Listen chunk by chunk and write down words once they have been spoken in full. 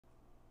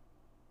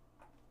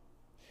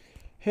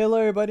Hello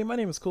everybody, my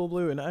name is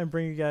Coolblue and I'm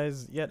bringing you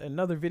guys yet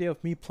another video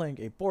of me playing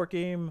a board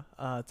game.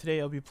 Today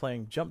I'll be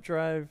playing Jump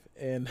Drive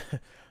and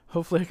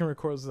hopefully I can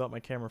record this without my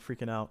camera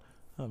freaking out.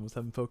 I was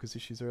having focus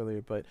issues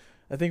earlier, but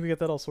I think we got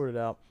that all sorted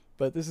out.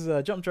 But this is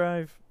a Jump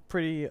Drive,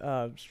 pretty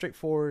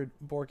straightforward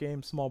board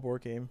game, small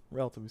board game,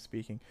 relatively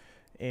speaking.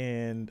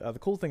 And the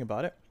cool thing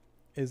about it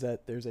is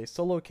that there's a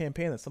solo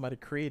campaign that somebody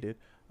created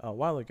a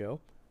while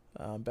ago,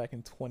 back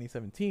in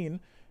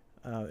 2017.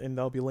 And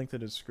that'll be linked in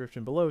the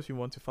description below if you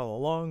want to follow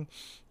along.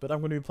 But I'm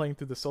going to be playing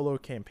through the solo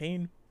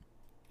campaign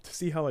to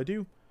see how I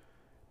do.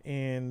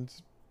 And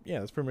yeah,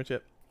 that's pretty much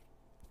it.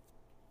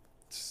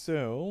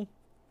 So,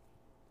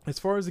 as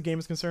far as the game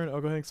is concerned,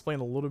 I'll go ahead and explain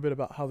a little bit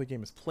about how the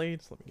game is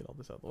played. So let me get all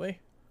this out of the way.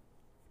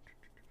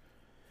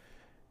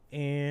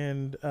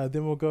 And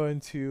then we'll go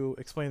into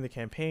explaining the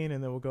campaign,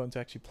 and then we'll go into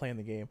actually playing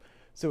the game.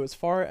 So as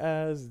far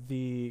as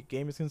the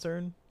game is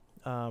concerned,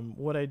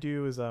 what I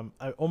do is on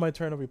my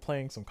turn I'll be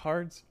playing some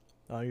cards.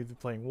 Either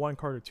playing one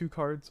card or two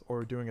cards,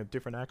 or doing a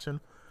different action.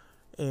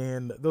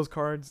 And those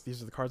cards,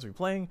 these are the cards we're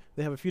playing.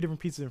 They have a few different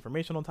pieces of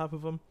information on top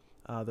of them.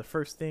 The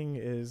first thing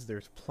is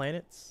there's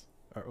planets.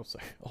 Oh,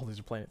 sorry. Oh, these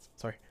are planets.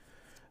 Sorry.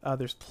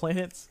 There's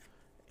planets,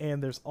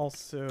 and there's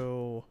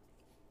also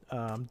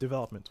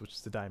developments, which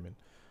is the diamond.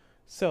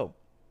 So,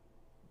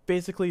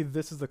 basically,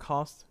 this is the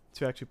cost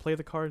to actually play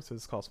the card. So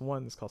this costs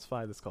 1, this costs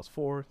 5, this costs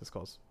 4, this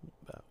costs...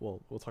 we'll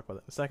talk about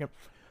that in a second.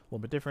 A little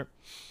bit different.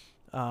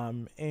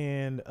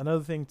 And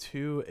another thing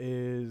too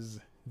is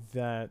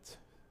that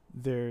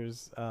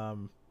there's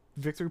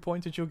victory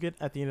points that you'll get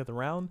at the end of the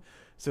round.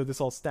 So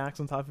this all stacks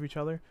on top of each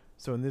other.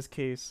 So in this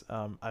case,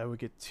 I would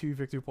get 2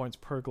 victory points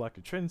per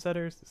Galactic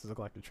Trendsetters. This is a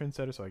Galactic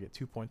Trendsetter, so I get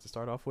 2 points to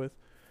start off with.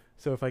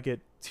 So if I get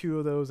 2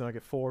 of those, and I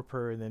get 4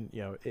 per, and then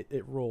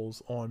it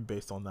rolls on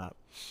based on that.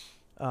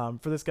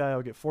 For this guy,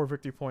 I'll get 4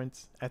 victory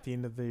points at the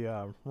end of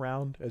the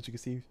round, as you can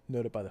see,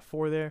 noted by the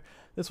 4 there.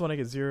 This one I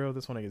get 0.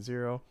 This one I get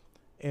 0.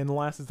 And the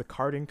last is the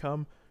card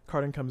income.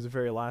 Card income is the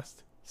very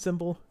last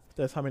symbol.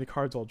 That's how many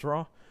cards I'll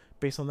draw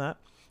based on that.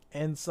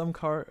 And some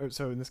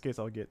so in this case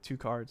I'll get 2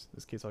 cards. In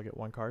this case I'll get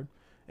 1 card.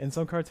 And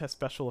some cards have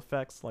special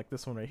effects, like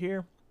this one right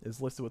here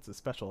is listed with a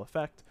special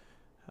effect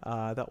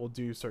that will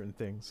do certain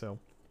things. So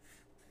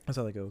that's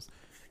how that goes.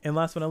 And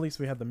last but not least,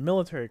 we have the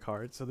military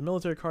card. So the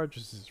military card,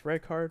 just this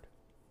red card,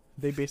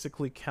 they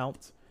basically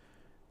count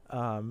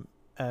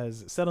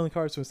as settling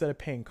cards. So instead of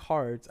paying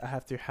cards, I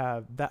have to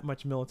have that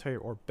much military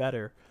or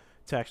better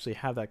to actually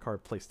have that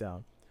card placed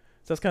down.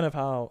 So that's kind of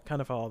how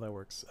all that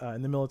works.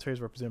 And the military is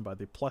represented by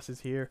the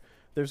pluses here.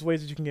 There's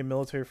ways that you can get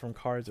military from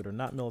cards that are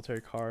not military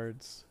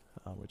cards,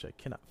 which I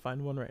cannot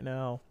find one right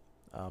now.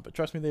 But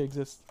trust me, they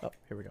exist. Oh,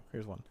 here we go.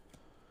 Here's one.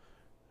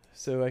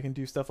 So I can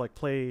do stuff like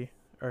play,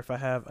 or if I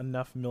have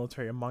enough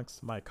military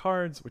amongst my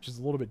cards, which is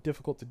a little bit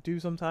difficult to do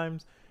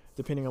sometimes,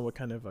 depending on what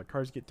kind of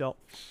cards get dealt.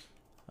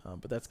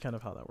 But that's kind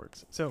of how that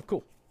works. So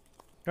cool.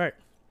 All right.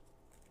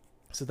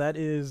 So that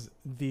is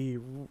the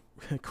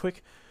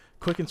quick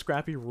and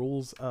scrappy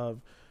rules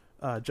of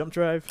Jump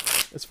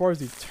Drive. As far as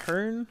the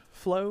turn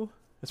flow,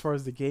 as far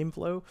as the game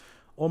flow,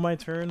 on my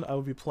turn I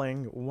will be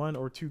playing 1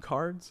 or 2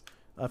 cards.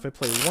 If I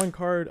play 1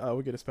 card, I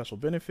will get a special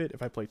benefit.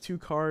 If I play 2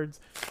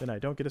 cards, then I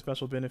don't get a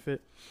special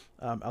benefit.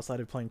 Outside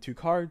of playing 2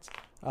 cards,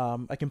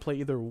 I can play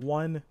either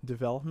 1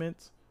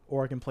 development,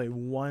 or I can play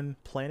 1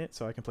 planet.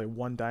 So I can play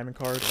 1 diamond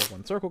card or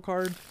 1 circle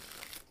card.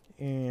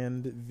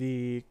 And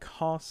the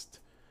cost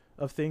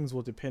of things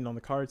will depend on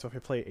the card. So if I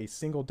play a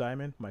single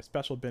diamond, my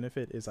special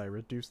benefit is I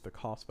reduce the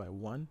cost by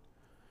 1.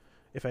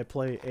 If I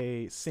play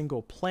a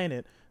single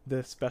planet,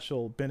 the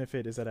special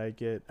benefit is that I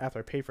get, after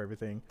I pay for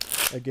everything,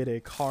 I get a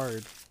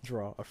card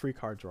draw, a free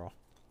card draw.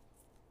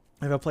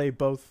 If I play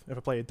both, if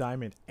I play a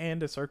diamond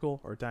and a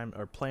circle, or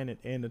planet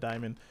and a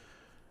diamond,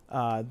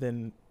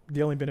 then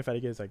the only benefit I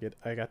get is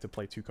I got to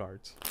play 2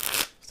 cards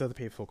instead of the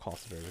pay full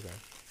cost of everything.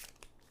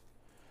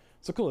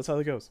 So cool, that's how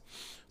that goes.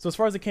 So as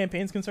far as the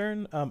campaign's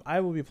concerned,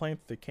 I will be playing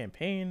the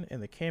campaign,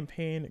 and the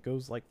campaign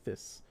goes like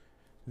this.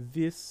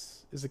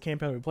 This is the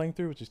campaign I'll be playing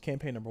through, which is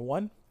campaign number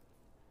 1.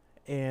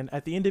 And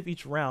at the end of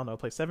each round, I'll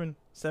play seven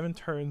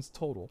turns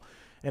total.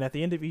 And at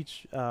the end of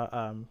each,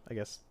 I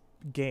guess,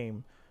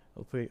 game,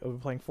 I'll be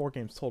playing 4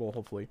 games total,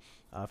 hopefully,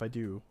 if I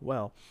do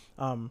well.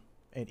 And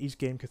each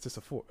game consists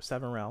of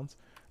 7 rounds.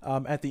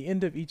 At the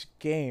end of each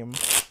game,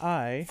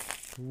 I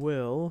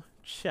will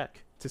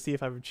check to see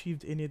if I've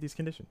achieved any of these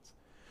conditions,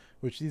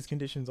 which these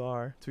conditions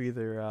are to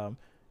either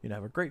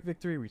have a great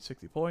victory, reach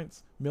 60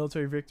 points,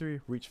 military victory,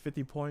 reach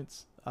 50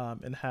 points,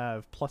 and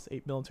have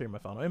 +8 military in my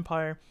final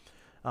empire,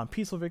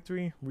 peaceful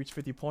victory, reach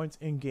 50 points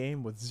in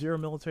game with 0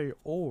 military,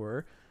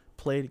 or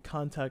played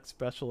contact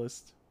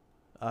specialist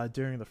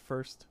during the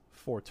first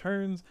 4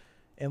 turns,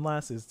 and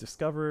last is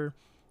discover,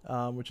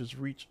 which is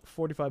reach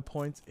 45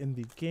 points in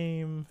the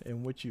game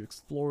in which you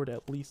explored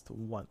at least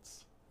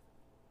once.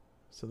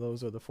 So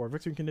those are the 4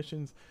 victory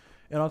conditions,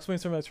 and I'll explain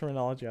some of that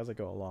terminology as I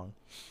go along.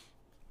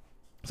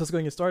 So let's go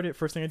and get started.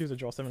 First thing I do is I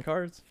draw 7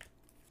 cards.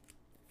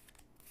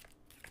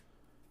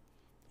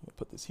 I'll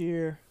put this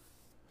here.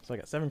 So I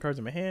got 7 cards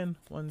in my hand.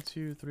 1,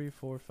 2, 3,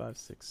 4, 5,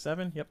 6,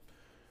 7. Yep.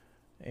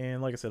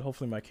 And like I said,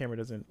 hopefully my camera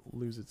doesn't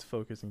lose its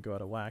focus and go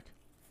out of whack.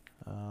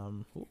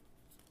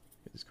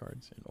 Get these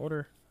cards in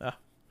order.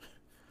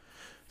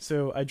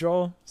 So I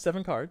draw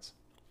 7 cards,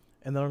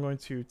 and then I'm going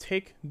to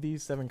take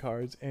these 7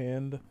 cards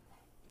and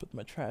put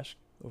my trash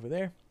over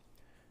there.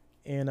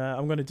 And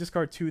I'm going to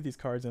discard 2 of these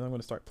cards, and I'm going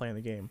to start playing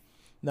the game.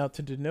 Now,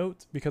 to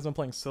denote, because I'm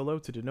playing solo,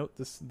 to denote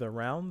the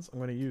rounds, I'm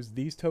going to use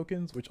these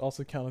tokens, which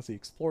also count as the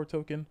Explorer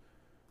token.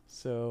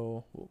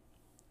 So,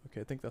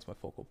 okay, I think that's my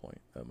focal point.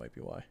 That might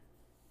be why.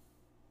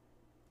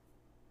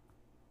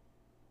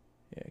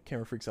 Yeah,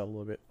 camera freaks out a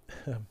little bit.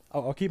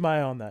 I'll keep my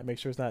eye on that, make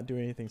sure it's not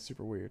doing anything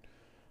super weird.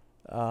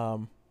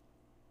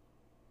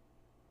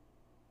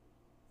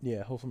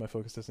 Yeah, hopefully my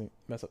focus doesn't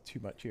mess up too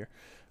much here,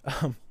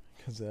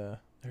 because it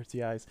hurts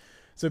the eyes.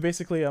 So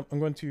basically, I'm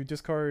going to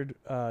discard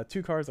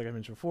 2 cards, like I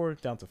mentioned before,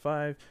 down to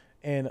 5,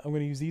 and I'm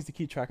going to use these to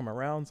keep track of my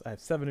rounds. I have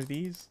 7 of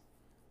these,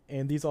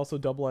 and these also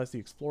double as the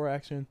Explorer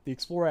action. The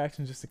Explorer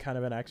action is just a kind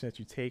of an action that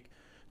you take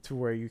to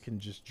where you can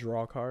just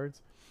draw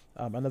cards.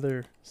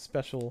 Another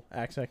special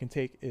action I can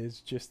take is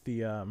just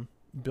the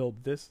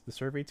build the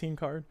Survey Team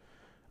card.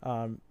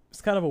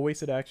 It's kind of a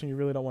wasted action. You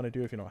really don't want to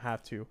do it if you don't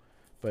have to,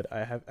 but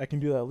I can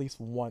do that at least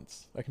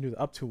once. I can do that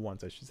up to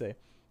once, I should say,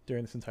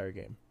 during this entire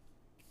game.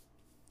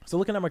 So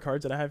looking at my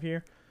cards that I have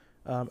here,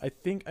 I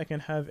think I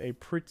can have a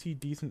pretty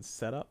decent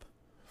setup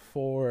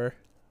for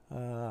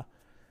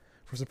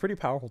some pretty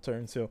powerful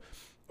turns. So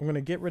I'm going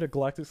to get rid of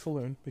Galactic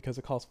Saloon because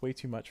it costs way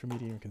too much for me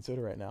to even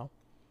consider right now.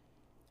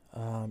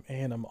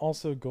 And I'm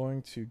also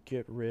going to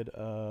get rid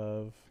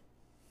of...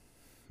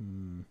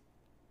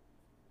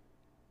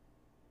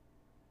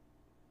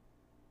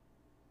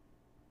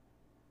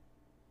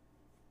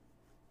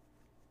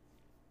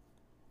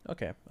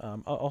 Okay,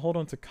 I'll hold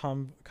on to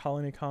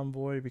Colony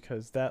Convoy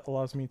because that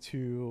allows me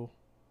to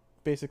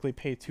basically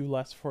pay 2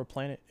 less for a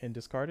planet and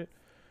discard it.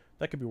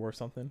 That could be worth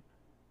something.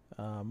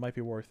 Might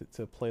be worth it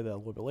to play that a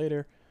little bit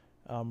later.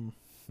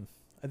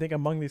 I think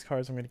among these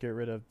cards I'm going to get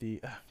rid of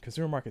the...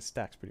 Consumer Market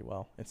stacks pretty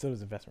well, and so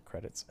does investment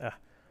credits.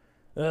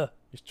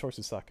 These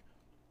choices suck.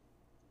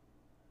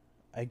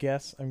 I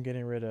guess I'm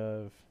getting rid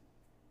of...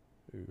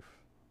 Oof.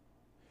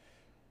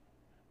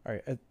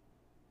 Alright,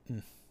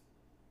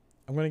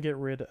 I'm going to get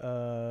rid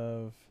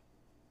of...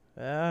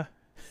 as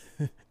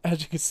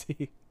you can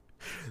see,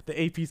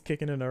 the AP's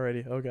kicking in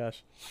already. Oh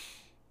gosh.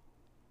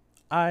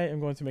 I am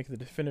going to make the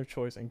definitive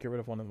choice and get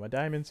rid of one of my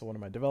diamonds, or one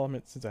of my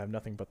developments, since I have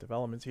nothing but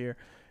developments here.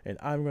 And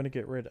I'm going to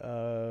get rid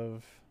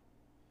of...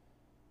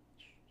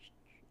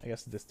 I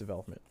guess this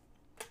development,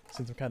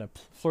 since I'm kind of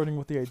flirting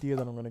with the idea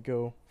that I'm going to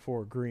go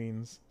for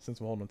greens, since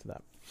I'm holding on to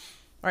that.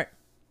 Alright.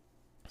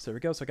 So there we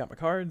go. So I got my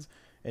cards,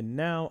 and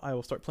now I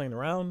will start playing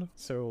around.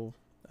 So...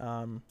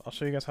 I'll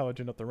show you guys how I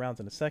do up the rounds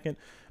in a second,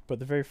 but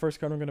the very first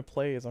card I'm going to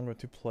play is I'm going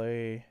to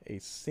play a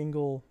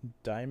single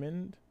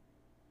diamond.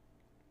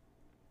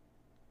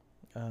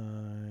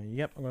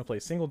 Yep, I'm going to play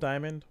a single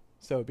diamond.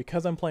 So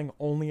because I'm playing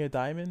only a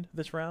diamond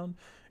this round,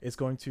 it's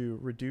going to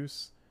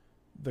reduce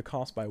the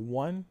cost by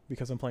 1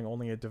 because I'm playing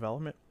only a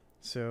development.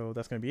 So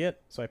that's going to be it.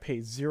 So I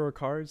pay 0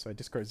 cards, so I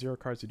discard 0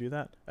 cards to do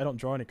that. I don't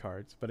draw any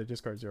cards, but I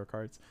discard 0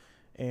 cards.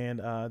 And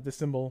this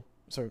symbol,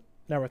 so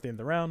now we're at the end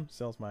of the round,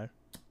 sells my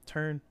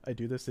turn. I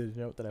do this to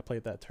denote that I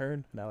played that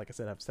turn. Now, like I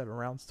said, I have 7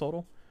 rounds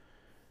total.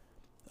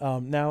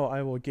 Now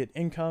I will get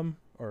income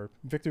or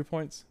victory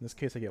points. In this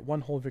case, I get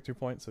 1 whole victory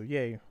point. So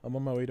yay, I'm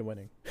on my way to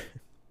winning.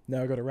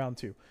 Now I go to round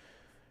 2.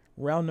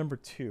 Round number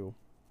 2,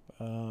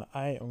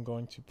 I am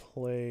going to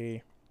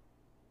play.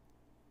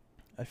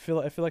 I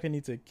feel like I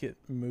need to get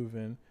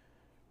moving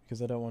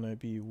because I don't want to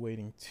be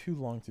waiting too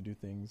long to do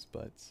things.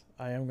 But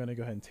I am going to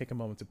go ahead and take a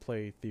moment to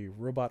play the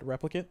robot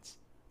replicants.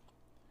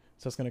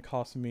 So it's going to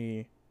cost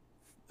me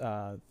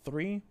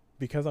 3.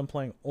 Because I'm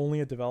playing only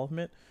a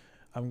development,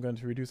 I'm going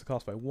to reduce the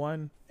cost by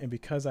 1, and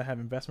because I have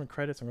investment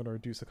credits, I'm going to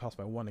reduce the cost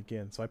by 1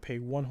 again. So I pay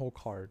 1 whole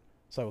card.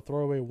 So I will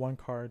throw away 1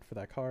 card for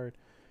that card,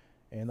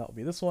 and that will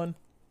be this one.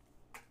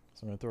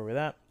 So I'm going to throw away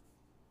that,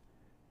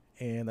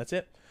 and that's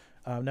it.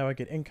 Now I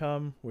get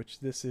income, which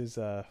this is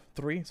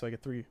 3, so I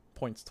get 3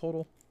 points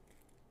total.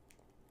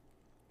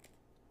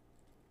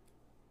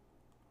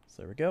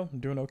 So there we go. I'm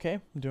doing okay.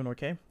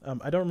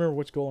 I don't remember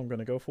which goal I'm going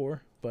to go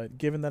for, but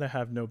given that I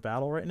have no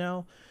battle right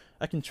now,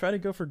 I can try to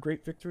go for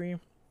Great Victory,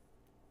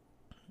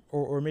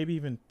 or maybe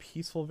even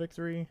Peaceful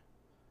Victory.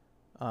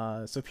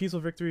 So Peaceful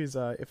Victory is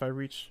if I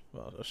reach...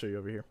 Well, I'll show you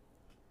over here.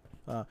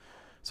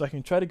 So I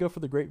can try to go for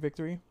the Great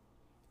Victory.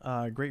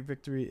 Great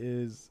Victory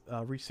is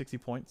reach 60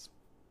 points.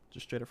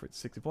 Just straight up for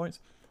 60 points.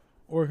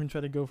 Or I can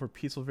try to go for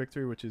Peaceful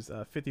Victory, which is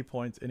 50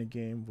 points in a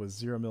game with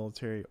 0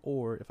 military,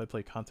 or if I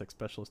play Context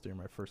Specialist during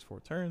my first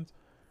 4 turns.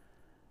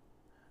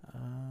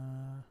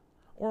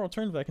 Or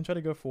alternatively, I can try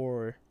to go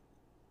for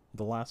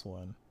the last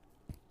one,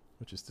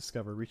 which is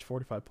Discover, reach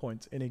 45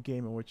 points in a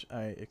game in which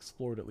I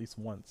explored at least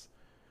once.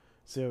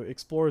 So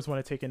Explore is when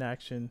I take an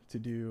action to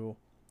do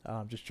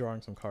just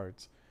drawing some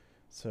cards.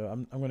 So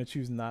I'm going to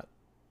choose not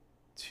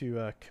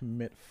to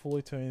commit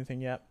fully to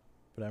anything yet,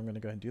 but I'm going to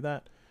go ahead and do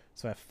that.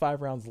 So I have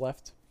 5 rounds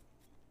left.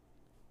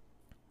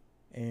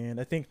 And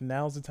I think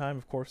now's the time,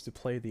 of course, to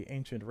play the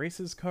Ancient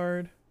Races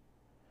card.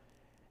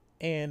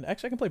 And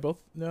actually, I can play both.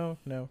 No,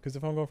 because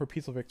if I'm going for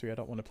Peaceful Victory, I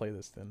don't want to play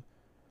this then.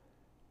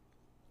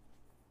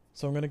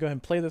 So I'm going to go ahead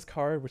and play this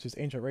card, which is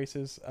Ancient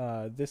Races.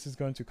 This is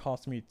going to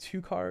cost me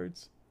 2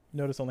 cards.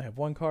 Notice I only have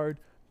 1 card,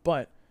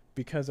 but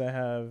because I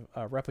have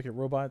Replicate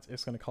Robots,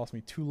 it's going to cost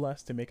me 2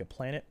 less to make a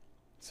planet.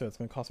 So it's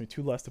going to cost me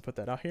 2 less to put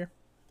that out here.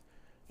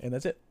 And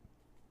that's it.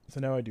 So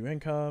now I do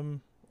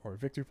income or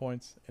victory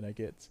points, and I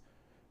get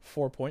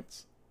 4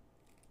 points.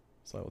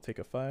 So I will take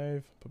a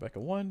 5, put back a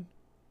 1.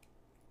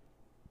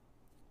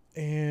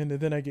 And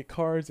then I get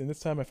cards, and this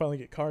time I finally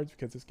get cards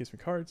because this gives me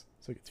cards.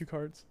 So I get 2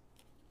 cards.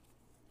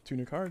 2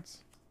 new cards.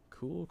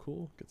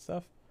 Cool, good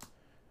stuff.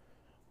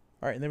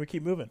 Alright, and then we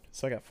keep moving.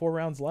 So I got 4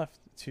 rounds left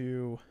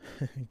to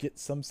get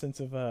some sense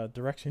of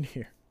direction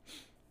here.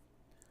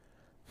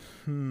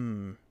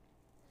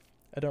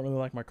 I don't really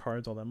like my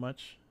cards all that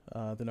much.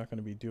 They're not going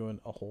to be doing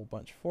a whole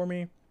bunch for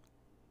me.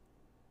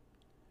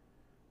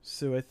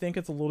 So I think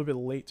it's a little bit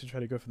late to try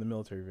to go for the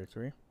military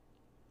victory.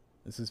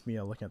 This is me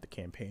looking at the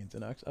campaigns,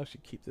 and I'll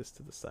actually keep this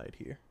to the side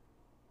here.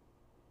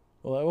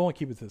 Well, I won't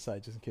keep it to the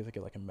side just in case I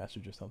get like a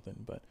message or something,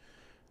 but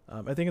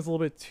I think it's a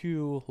little bit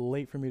too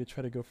late for me to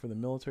try to go for the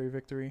military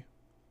victory.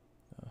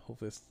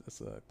 Hopefully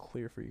it's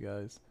clear for you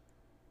guys.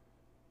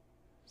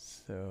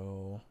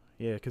 So,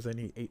 yeah, because I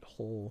need 8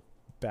 whole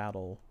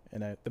battle,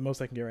 and the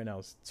most I can get right now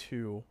is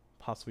 2,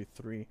 possibly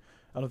 3.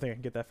 I don't think I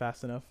can get that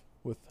fast enough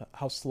with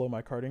how slow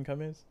my card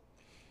income is.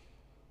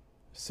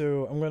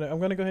 So I'm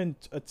gonna go ahead and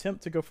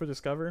attempt to go for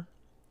Discover.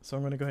 So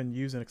I'm gonna go ahead and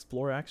use an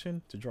Explore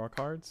action to draw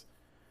cards.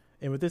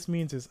 And what this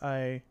means is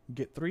I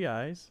get 3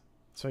 eyes.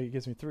 So it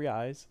gives me 3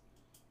 eyes.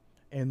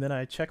 And then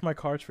I check my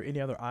cards for any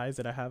other eyes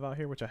that I have out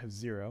here, which I have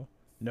 0.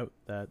 Note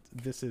that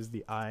this is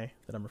the eye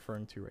that I'm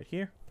referring to right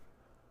here.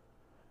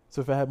 So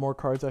if I had more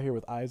cards out here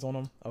with eyes on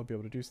them, I would be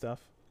able to do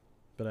stuff.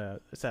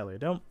 But sadly I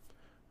don't.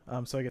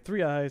 So I get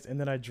 3 eyes, and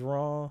then I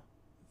draw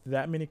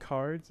that many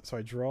cards. So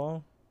I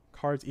draw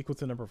cards equal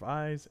to the number of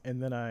eyes,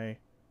 and then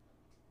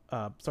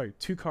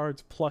 2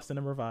 cards plus the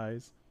number of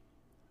eyes,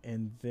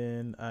 and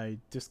then I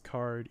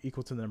discard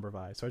equal to the number of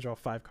eyes. So I draw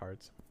 5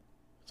 cards.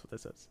 That's what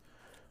that says.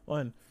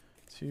 1,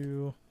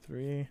 2,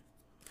 3,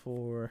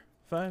 4,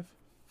 5.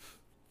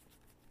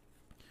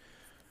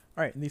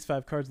 Alright, and these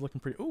 5 cards are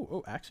looking pretty...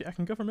 Oh, actually, I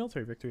can go for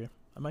military victory.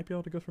 I might be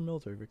able to go for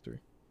military victory.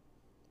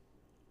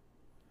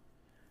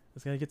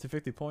 It's going to get to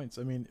 50 points.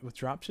 I mean, with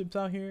dropships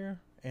out here,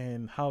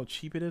 and how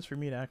cheap it is for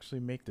me to actually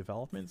make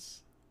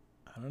developments,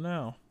 I don't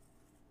know.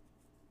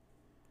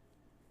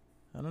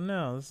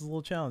 This is a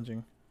little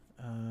challenging.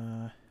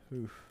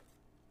 Oof.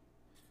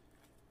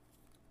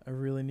 I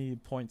really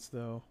need points,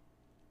 though.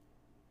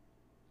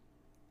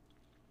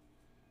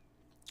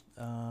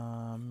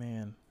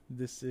 Man.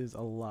 This is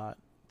a lot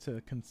to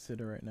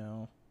consider right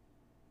now.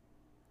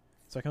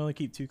 So I can only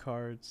keep 2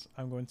 cards.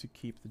 I'm going to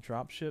keep the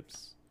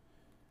dropships.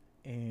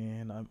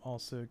 And I'm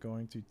also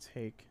going to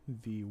take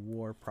the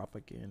war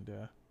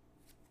propaganda.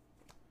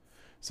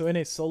 So in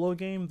a solo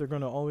game, they're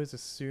going to always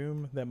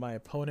assume that my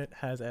opponent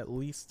has at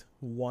least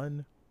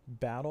 1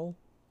 battle,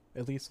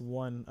 at least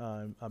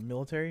 1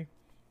 military.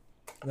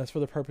 And that's for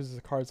the purposes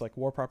of cards like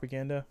war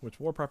propaganda, which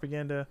war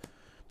propaganda,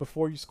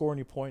 before you score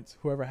any points,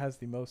 whoever has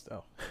the most...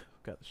 Oh,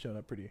 got shown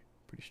up pretty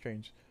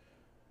strange.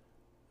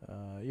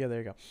 Yeah,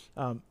 there you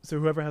go. So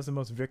whoever has the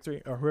most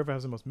victory, or whoever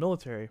has the most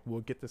military,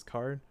 will get this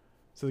card.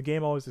 So the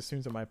game always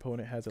assumes that my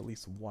opponent has at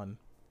least 1.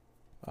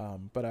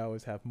 But I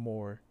always have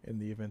more in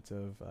the event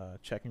of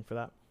checking for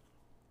that.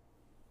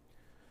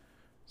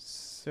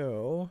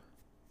 So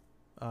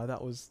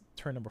that was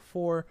turn number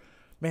 4.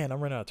 Man, I'm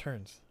running out of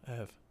turns. I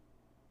have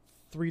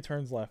 3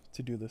 turns left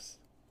to do this.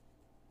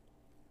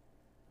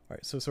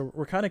 Alright, so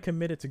we're kind of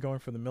committed to going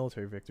for the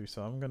military victory,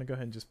 so I'm going to go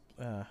ahead and just...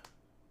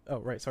 oh,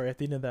 right, sorry, at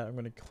the end of that, I'm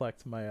going to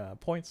collect my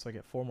points, so I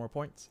get 4 more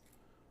points.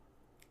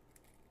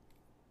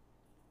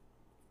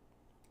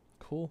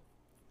 Cool.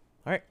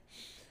 Alright.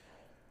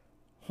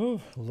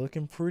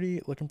 Looking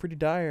pretty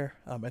dire.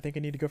 I think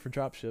I need to go for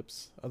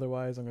dropships,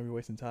 otherwise I'm going to be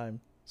wasting time.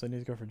 So I need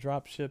to go for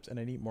dropships,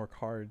 and I need more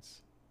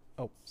cards.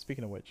 Oh,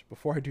 speaking of which,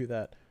 before I do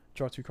that,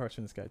 draw 2 cards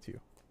from this guy too.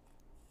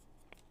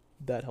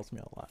 That helps me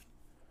out a lot.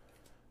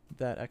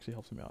 That actually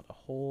helps me out a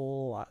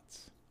whole lot.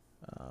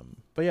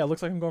 But yeah, it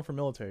looks like I'm going for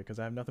military because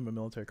I have nothing but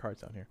military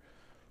cards down here.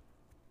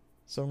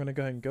 So I'm going to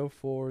go ahead and go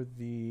for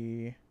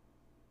the...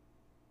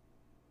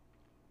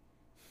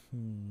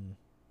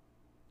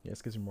 Yeah,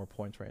 this gives me more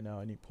points right now.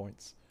 I need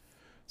points.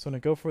 So I'm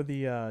going to go for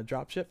the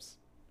dropships.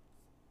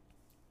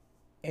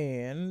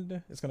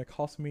 And it's going to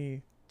cost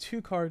me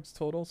 2 cards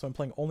total. So I'm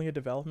playing only a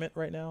development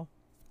right now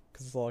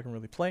because that's all I can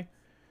really play.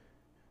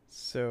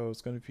 So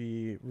it's going to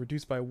be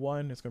reduced by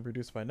 1. It's going to be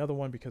reduced by another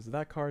 1 because of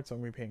that card. So I'm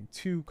going to be paying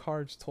 2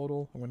 cards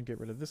total. I'm going to get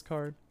rid of this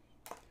card.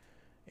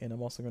 And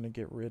I'm also going to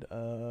get rid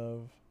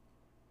of...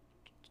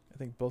 I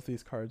think both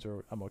these cards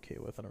are I'm okay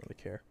with. I don't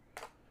really care.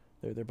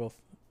 They're both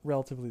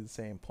relatively the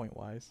same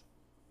point-wise.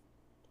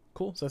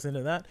 Cool. So that's the end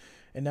of that.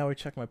 And now we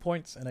check my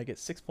points. And I get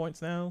 6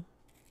 points now.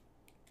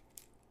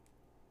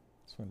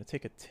 So I'm going to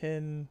take a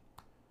 10,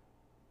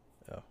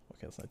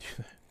 Okay, let's not do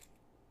that.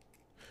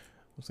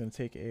 I'm just gonna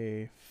take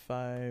a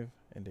 5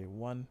 and a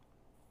 1.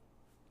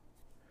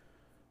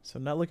 So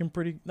not looking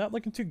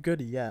too good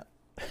yet.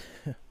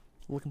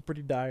 Looking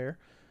pretty dire.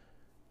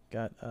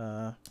 Got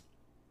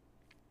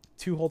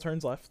 2 whole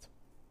turns left.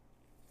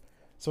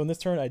 So in this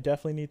turn, I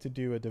definitely need to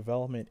do a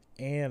development,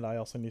 and I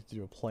also need to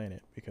do a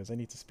planet because I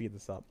need to speed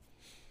this up.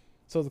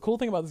 So the cool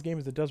thing about this game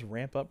is it does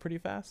ramp up pretty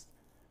fast,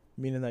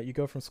 meaning that you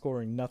go from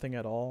scoring nothing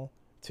at all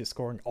to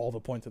scoring all the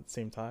points at the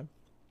same time.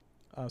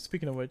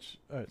 Speaking of which,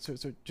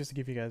 so just to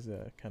give you guys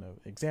a kind of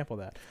example of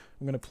that,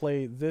 I'm going to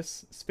play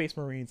this Space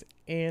Marines,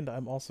 and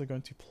I'm also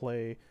going to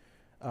play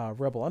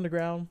Rebel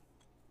Underground.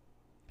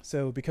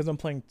 So because I'm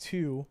playing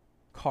 2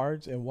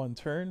 cards in 1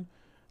 turn,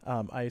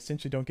 I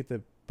essentially don't get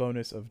the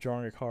bonus of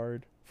drawing a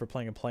card for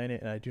playing a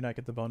planet, and I do not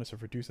get the bonus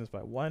of reducing this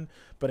by 1,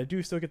 but I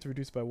do still get to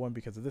reduce by 1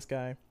 because of this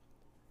guy.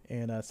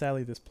 And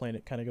sadly, this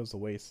planet kind of goes to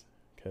waste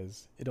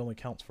because it only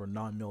counts for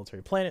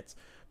non-military planets,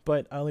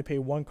 but I only pay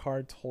 1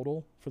 card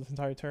total for this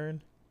entire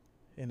turn,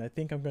 and I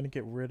think I'm going to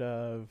get rid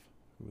of...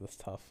 Ooh, that's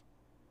tough.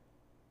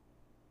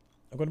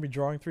 I'm going to be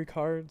drawing 3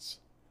 cards,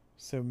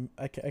 so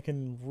I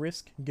can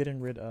risk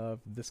getting rid of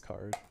this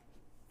card,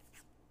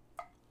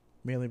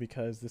 mainly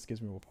because this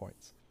gives me more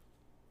points.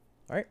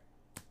 Alright,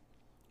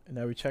 and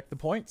now we check the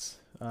points.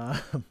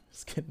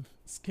 It's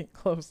getting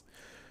close.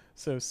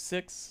 So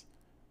 6,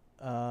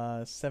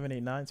 7,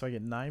 8, 9, so I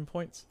get 9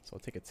 points. So I'll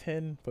take a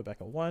 10, put back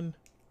a 1.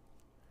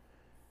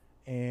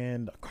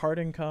 And card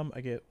income,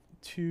 I get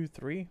 2,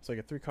 3. So I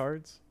get 3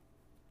 cards.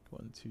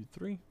 1, 2,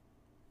 3.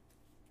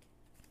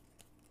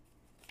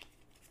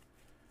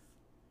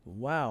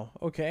 Wow,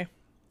 okay.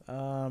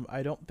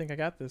 I don't think I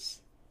got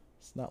this.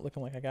 It's not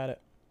looking like I got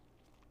it.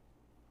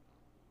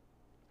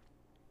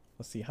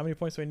 Let's see, how many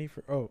points do I need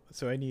for... Oh,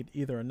 so I need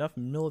either enough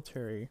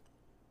military...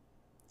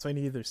 So I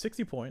need either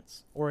 60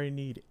 points, or I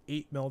need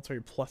 8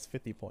 military plus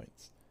 50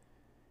 points.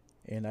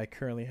 And I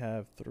currently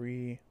have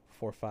 3,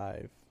 4,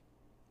 5.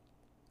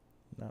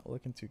 Not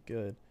looking too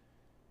good.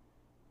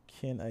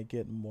 Can I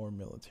get more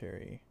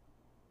military?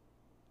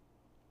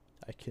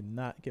 I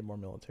cannot get more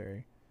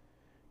military.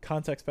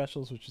 Contact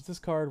Specialist, which is this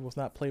card, was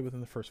not played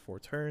within the first 4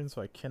 turns,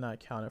 so I cannot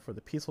count it for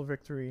the peaceful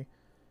victory.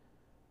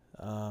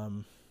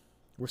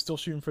 We're still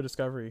shooting for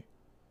discovery.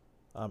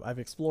 I've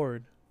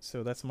explored,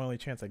 so that's my only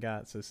chance I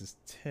got. So this is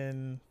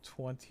 10,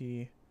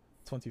 20,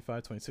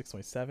 25, 26,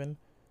 27.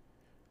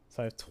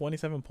 So I have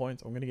 27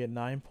 points. I'm going to get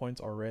 9 points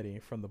already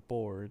from the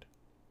board.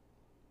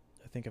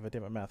 I think if I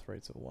did my math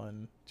right, so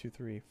 1, 2,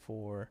 3,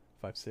 4,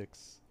 5,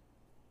 6.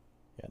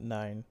 Yeah,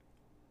 9.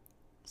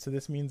 So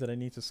this means that I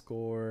need to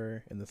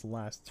score in this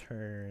last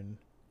turn.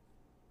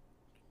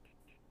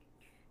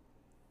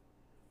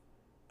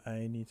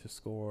 I need to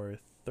score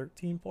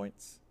 13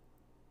 points.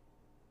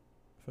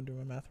 If I'm doing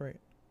my math right.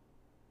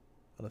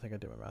 I don't think I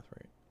did my math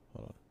right.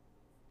 Hold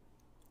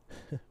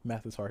on.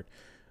 Math is hard.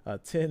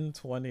 10,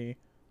 20,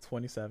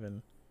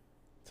 27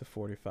 to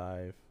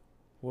 45.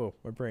 Whoa,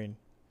 my brain.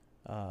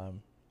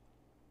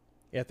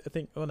 Yeah, I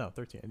think, oh no,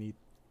 13. I need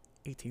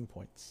 18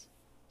 points.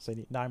 So I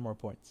need 9 more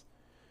points.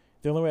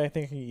 The only way I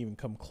think I can even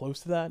come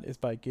close to that is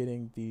by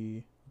getting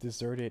the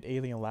deserted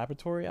alien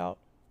laboratory out,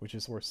 which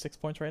is worth 6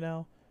 points right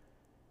now.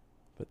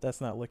 But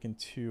that's not looking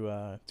too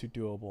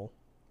doable.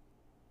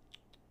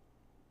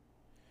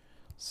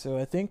 So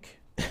I think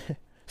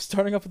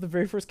starting off with the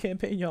very first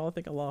campaign, y'all, I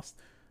think I lost.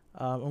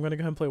 I'm going to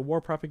go ahead and play War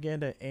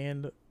Propaganda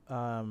and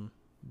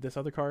this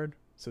other card.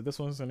 So this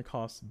one's going to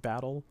cost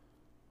Battle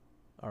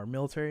or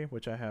Military,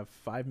 which I have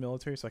 5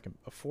 military, so I can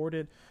afford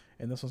it.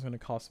 And this one's going to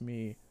cost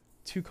me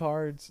 2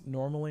 cards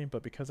normally,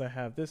 but because I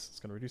have this, it's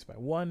going to reduce by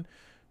 1.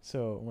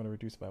 So I'm going to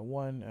reduce by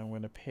 1, and I'm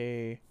going to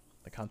pay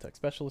the Contact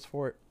Specialist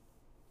for it.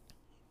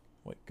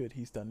 What good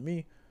he's done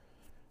me.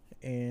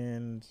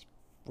 And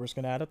we're just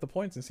going to add up the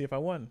points and see if I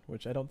won,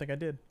 which I don't think I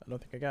did. I don't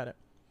think I got it.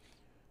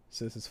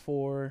 So this is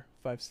 4,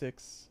 5,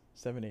 6,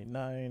 7, 8,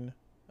 9,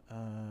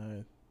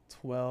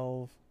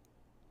 12,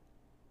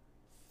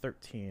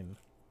 13,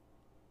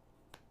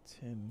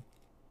 10,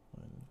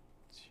 1,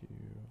 2,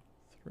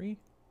 3.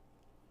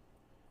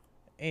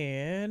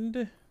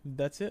 And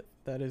that's it.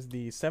 That is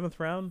the 7th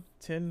round.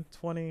 10,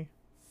 20,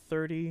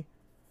 30.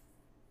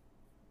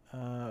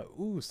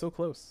 Ooh, so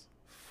close.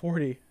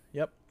 40.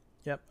 Yep.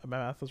 My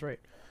math was right.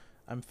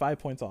 I'm 5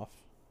 points off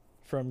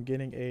from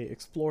getting a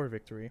Explorer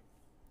victory.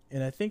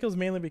 And I think it was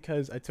mainly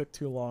because I took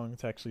too long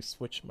to actually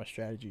switch my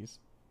strategies.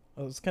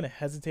 I was kind of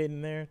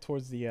hesitating there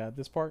towards the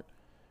this part.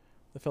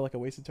 I felt like a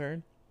wasted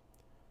turn.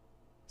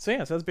 So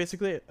yeah, so that's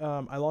basically it.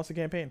 I lost the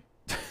campaign.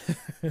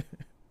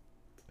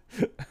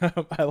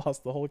 I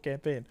lost the whole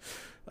campaign.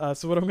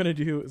 So what I'm going to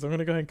do is I'm going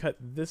to go ahead and cut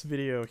this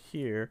video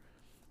here.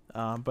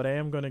 But I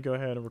am going to go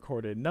ahead and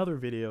record another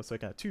video, so I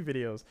got 2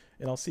 videos,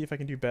 and I'll see if I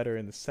can do better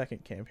in the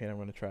second campaign I'm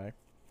going to try.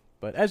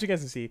 But as you guys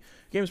can see,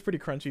 the game is pretty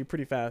crunchy,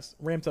 pretty fast,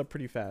 ramped up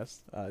pretty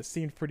fast. It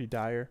seemed pretty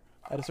dire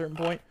at a certain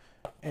point,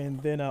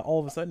 and then all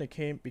of a sudden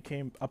it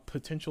became a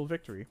potential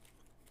victory.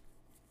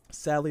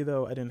 Sadly,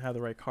 though, I didn't have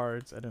the right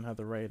cards, I didn't have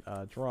the right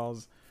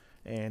draws,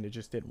 and it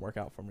just didn't work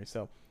out for me.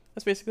 So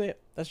that's basically it.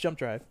 That's Jump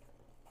Drive.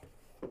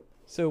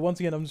 So once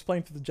again, I'm just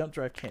playing through the Jump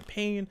Drive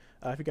campaign.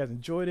 If you guys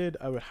enjoyed it,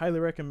 I would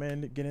highly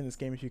recommend getting this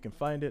game if you can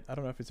find it. I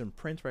don't know if it's in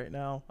print right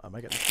now. I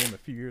got this game a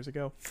few years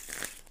ago.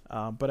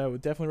 But I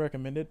would definitely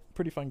recommend it.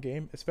 Pretty fun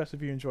game, especially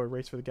if you enjoy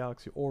Race for the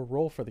Galaxy or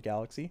Roll for the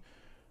Galaxy.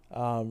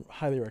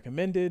 Highly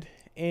recommended.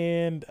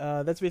 And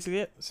that's basically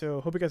it.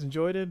 So hope you guys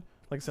enjoyed it.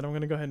 Like I said, I'm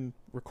going to go ahead and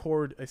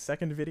record a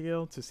second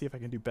video to see if I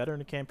can do better in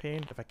the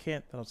campaign. If I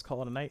can't, then I'll just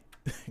call it a night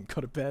and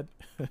go to bed.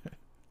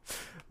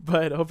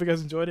 But I hope you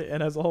guys enjoyed it.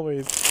 And as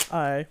always,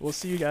 I will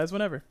see you guys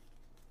whenever.